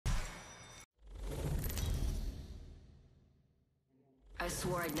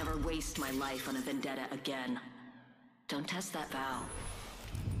swore I'd never waste my life on a vendetta again. Don't test that vow.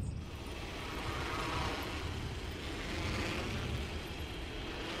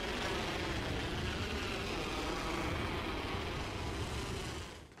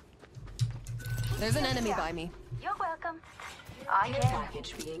 There's an enemy by me. You're welcome. Care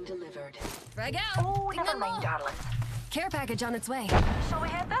package being delivered. Frag out! Oh, never mind, darling. Care package on its way. Shall we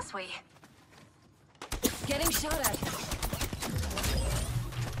head this way? Getting shot at.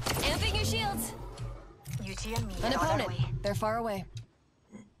 Amping your shields. You two and me An on our opponent. way. They're far away.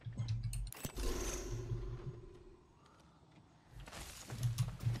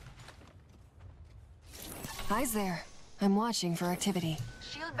 Eyes there. I'm watching for activity.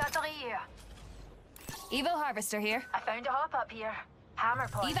 Shield battery here. Evo harvester here. I found a hop up here. Hammer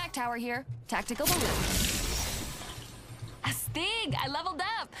point. Evac tower here. Tactical balloon. A Stig! I leveled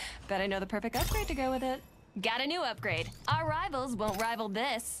up! Bet I know the perfect upgrade to go with it. Got a new upgrade. Our rivals won't rival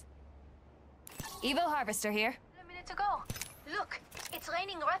this. Evo harvester here. A minute to go. Look, it's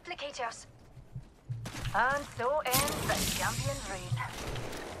raining replicators. And so ends the champion's reign.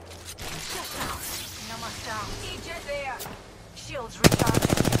 Just now. Namaste. Egypt there. Shields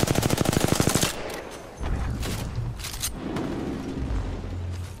recharging.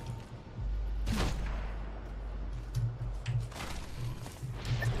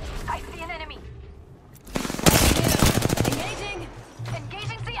 I see an enemy. Engaging!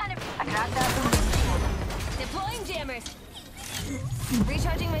 Engaging the enemy. I grabbed that. Deploying jammers.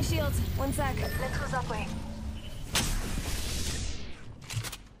 Recharging my shields. One sec. Let's go that way.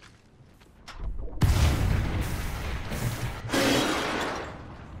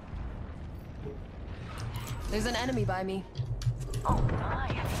 There's an enemy by me. Oh my,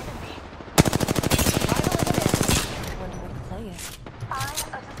 an enemy. Rival over there. Wonder what the play is. Eye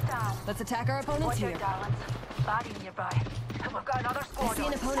of the star. Let's attack our opponents Watch here. out, darlings. Body nearby. We've got another squad. I see an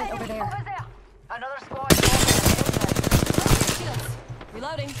on. opponent Enemy over there. Over there. Another squad. Over Shields.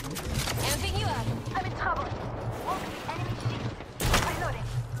 Reloading. Amping you up. I'm in trouble. Walking enemy shield. Reloading.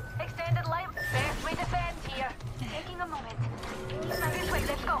 Extended light. Best way to defend here. Taking a moment. This way,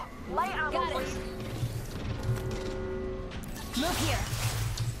 let's go. Light ammo, Got it. please. Move here.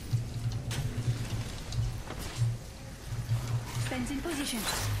 Fence in position.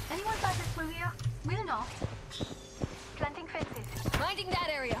 Anyone passes through here? We'll know. Planting fences. Minding that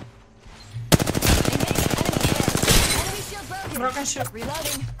area. Engaging enemy air. Enemy shield broken. Broken shield.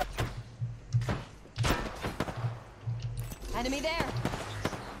 Reloading. Enemy there.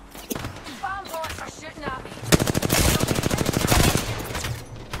 Bomb bullets are shooting at me.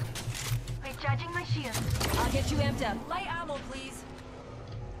 Recharging my shield. I'll get you amped up. Light ammo, please.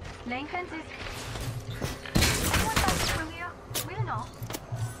 Laying fences. Anyone passes through here? We'll know.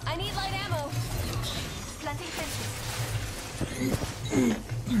 I need light ammo. Planting fences.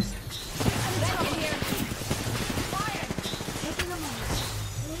 Back in here. Fire! Taking a moment.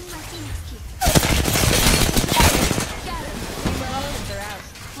 Laying my phoenix kit. Got him. Opponents are out.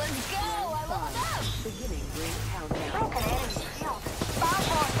 Let's go. I leveled up. Beginning ring countdown. Broken enemy shield. Bomb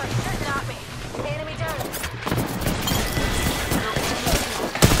bullets are shooting at me. Enemy down.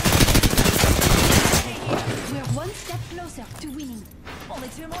 We're one step closer to winning. Only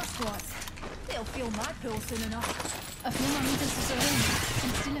 2 more squads. They'll feel my pull soon enough. A few more meters to surrender,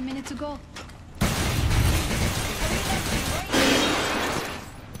 and still a minute to go.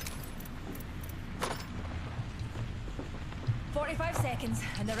 45 seconds,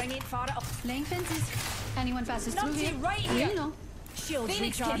 and the ring ain't far up. Laying fences. Anyone passes through Numpty here? right here. You know. Shields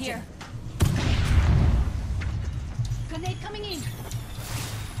Phoenix kit here. Grenade coming in.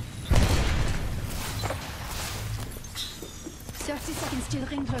 30 seconds till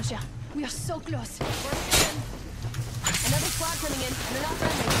ring closure. We are so close. We're in. Another squad coming in, and they're not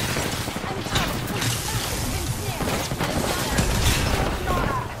friendly. I'm in trouble. Been snared. And it's not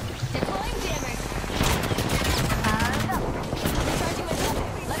us. Deploying jammers. Recharging my shield.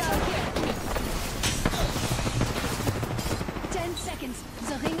 Let's go here. 10 seconds.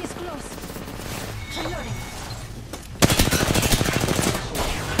 The ring is close. Reloading.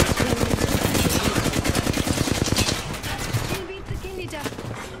 Kill beat the kill leader.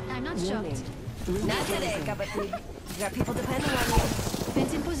 I'm not shocked. Not today, Kabati. You got people depending on you.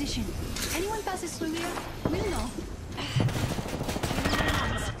 Fence in position. Anyone passes through here, we'll know.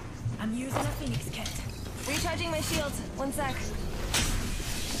 I'm using a Phoenix kit. Recharging my shields. One sec.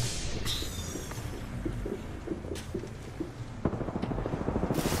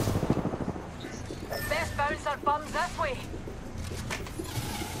 Best bouncer bums this way.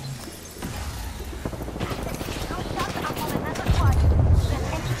 Go shot up on another squad. The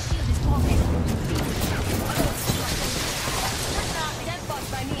enemy shield is broken. Dead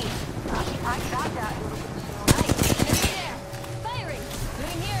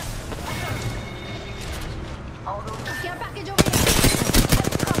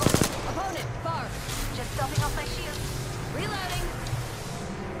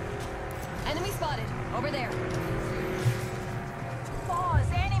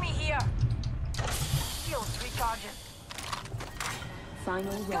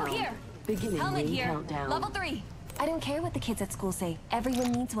Final Go round. here. Beginning Helmet ring here. countdown. Level 3. I don't care what the kids at school say.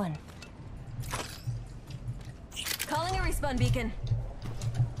 Everyone needs one. Calling a respawn beacon.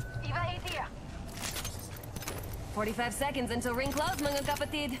 Iba idea. 45 seconds until ring close, mga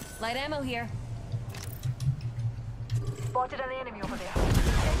kapatid. Light ammo here. Spotted an enemy over there. Fence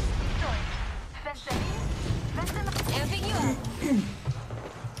destroyed. Fence them in. Fence them out. Amping you up.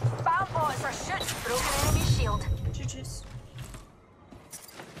 Bound boys are shooting. Broken enemy shield. GG's.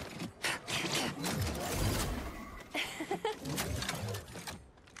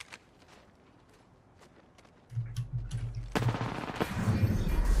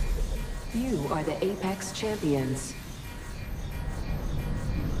 You are the Apex Champions.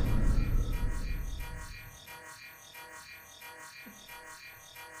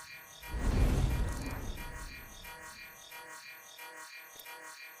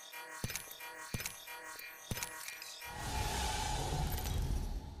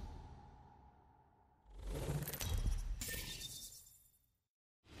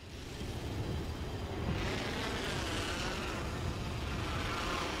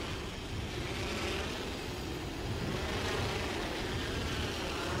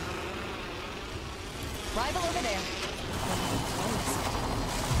 Rival over there.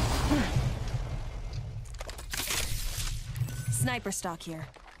 Sniper stock here.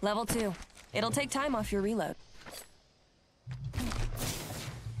 Level 2. It'll take time off your reload.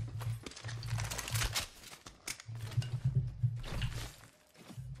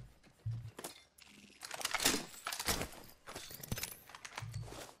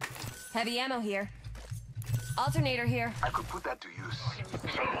 Heavy ammo here. Alternator here. I could put that to use.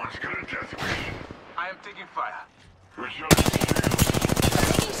 Someone's gonna death wish. I am taking fire. Recharging shields.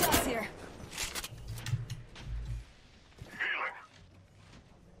 Taking shots here. Healing.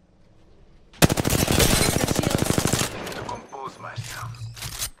 Good shields. To compose myself.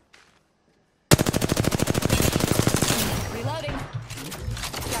 Reloading.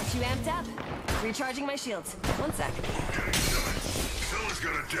 Got you amped up. Recharging my shields. 1 sec. Someone's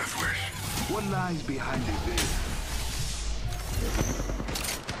got a death wish. What lies behind the veil?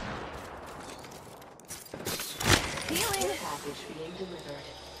 Healing. Package being delivered.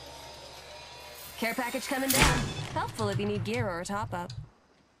 Care package coming down. Helpful if you need gear or a top-up.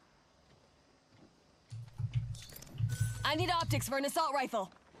 I need optics for an assault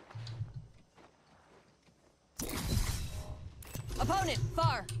rifle. Opponent,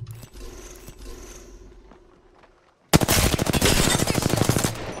 far.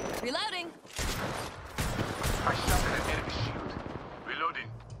 Reloading. I shot at an enemy shield. Reloading.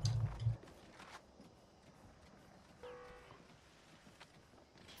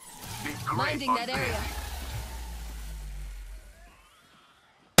 Be great Minding on that area.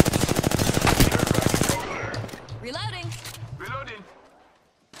 Reloading. Reloading.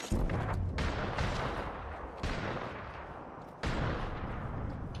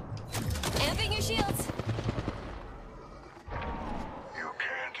 Amping your shields. You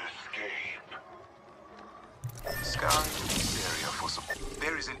can't escape. Scouring this area for support.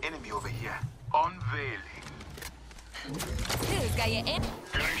 There is an enemy over here. Unveiling. Who's got you in?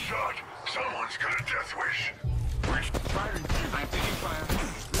 Getting shot. Someone's got a death wish. Firing. I'm taking fire.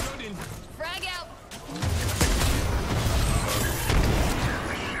 Reloading. Frag out.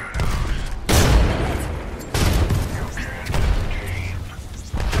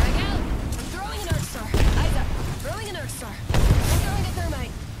 Frag out. I'm throwing an Earth Star. Eyes up. Throwing an Earth Star. I'm throwing a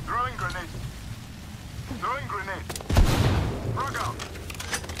thermite. Throwing grenade. Throwing grenade. Frag out.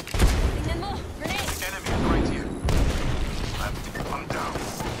 Ignition. Grenade. Enemy is right here. I'm down.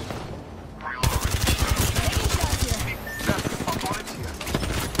 Reloading. Taking shots here. That opponent here.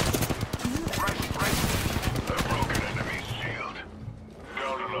 Right. A broken enemy shield.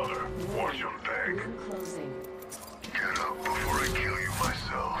 Down another. Watch him bang. Ring closing. Get up before I kill you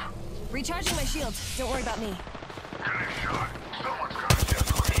myself. Recharging my shield. Don't worry about me. Getting shot. Someone's got a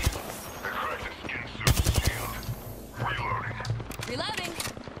death wish. I cracked a skin suit shield. Reloading. Reloading.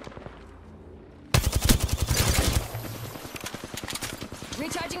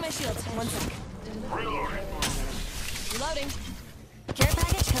 Recharging my shield. 1 sec. Reloading. Reloading. Care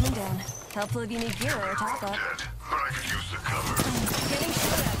package coming down. Helpful if you need gear or a top-up. Dead, but I could use the cover. Getting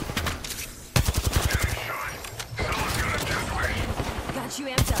shot at. Getting shot. Someone's got a death wish. Got you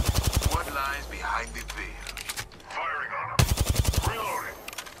amped up. What lies behind the veil? Firing on him. Reloading.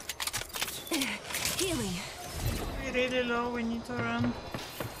 Healing. We're really low, we need to run.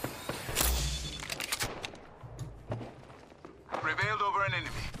 Prevailed over an enemy.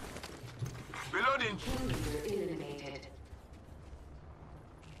 Reloading. Eliminated.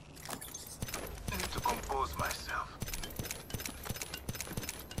 Need to compose myself.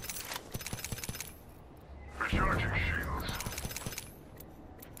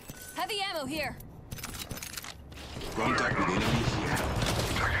 ammo here. Contact with enemy here.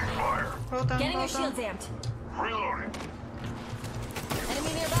 Taking fire. Hold on, Getting your hold on. shields amped. Reloading.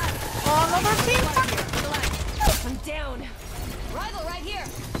 Enemy nearby. Oh, another team! Right here, to the left. I'm down. Rival right here.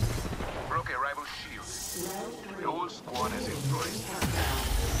 Broke a rival shield. The whole squad is employed.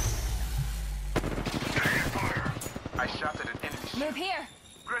 Taking fire. I shot at an enemy shield. Move here.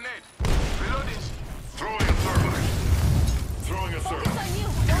 Grenade! Reloading! Throwing a thermite. Throwing a Focus thermite. on you.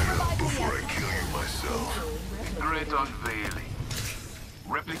 Don't revive me Before I yet. kill you myself. Great unveiling.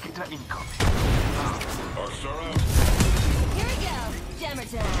 Replicator incoming. Arcstar out. Here we go. Jammer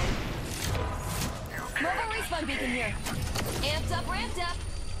time. Mobile respawn beacon here. Amped up, ramped up.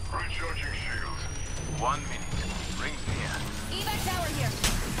 Recharging shields. 1 minute. Rings near. Evac tower here.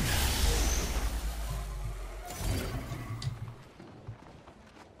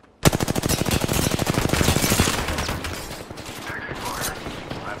 Taking fire.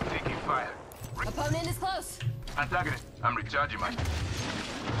 I'm taking fire. Opponent is close. Antagonist, I'm recharging my...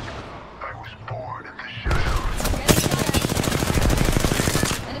 I was born in the shadows. Getting shot at.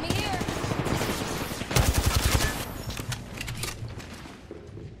 Enemy here.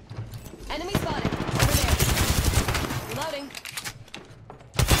 Enemy spotted. Over there. Reloading.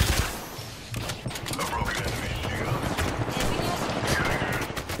 A broken enemy shield. Amping you.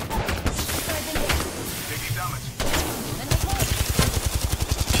 Sorry, been hit. Taking damage. Enemy close.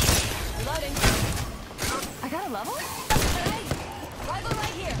 Reloading. I got a level? Hey! Rival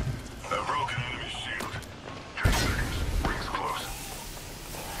right here. A broken enemy shield. 10 seconds. Rings close.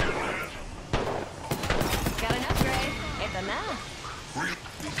 Getting hit. Got an upgrade. Esta nada.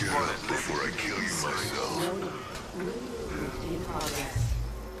 Get up before I kill you myself. In progress.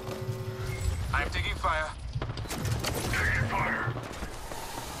 I'm taking fire. Taking fire.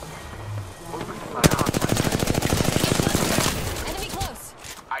 Open my heart. Enemy close.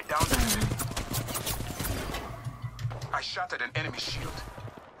 I downed an enemy. I shot at an enemy shield.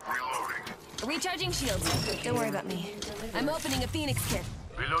 Reloading. Recharging shields. Don't worry about me. I'm opening a Phoenix kit.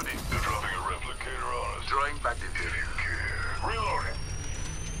 Reloading. They're dropping a replicator on us. Drawing back the If video. you care. Reloading.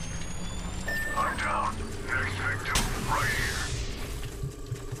 I'm down. Next victim. Right here.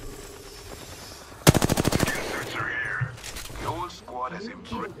 Skin are here. The whole squad has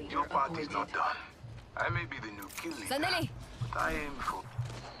improved. Your part is not done. I may be the new kill leader, Sandali. but I aim for...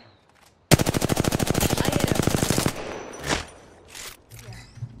 I hit him.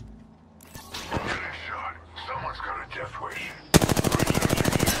 Getting shot. Someone's got a death wish. Researching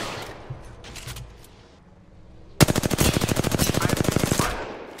shields. I'm taking fire.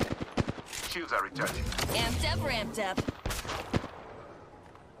 Shields are recharging. Amped up, ramped up.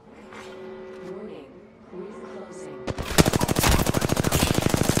 Warning. Roof closing.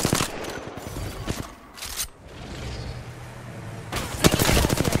 Taking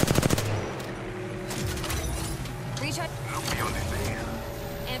shots here. Recharge. Look beyond this veil.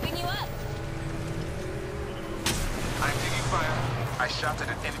 Amping you up. I'm taking fire. I shot at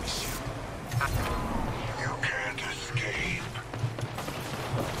an enemy shield. You can't escape.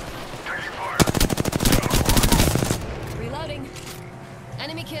 Taking fire. Down one. Reloading.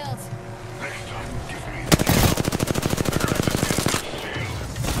 Enemy killed. Next time, give me the kill.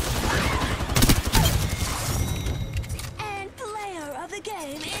 And player of the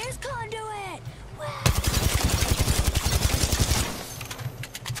game is Conduit.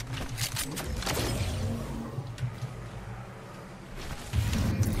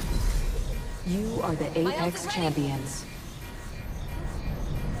 You are the ult is Apex ready. champions.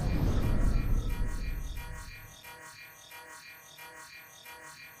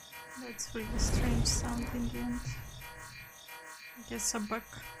 That's really strange sound in the end. I guess a bug.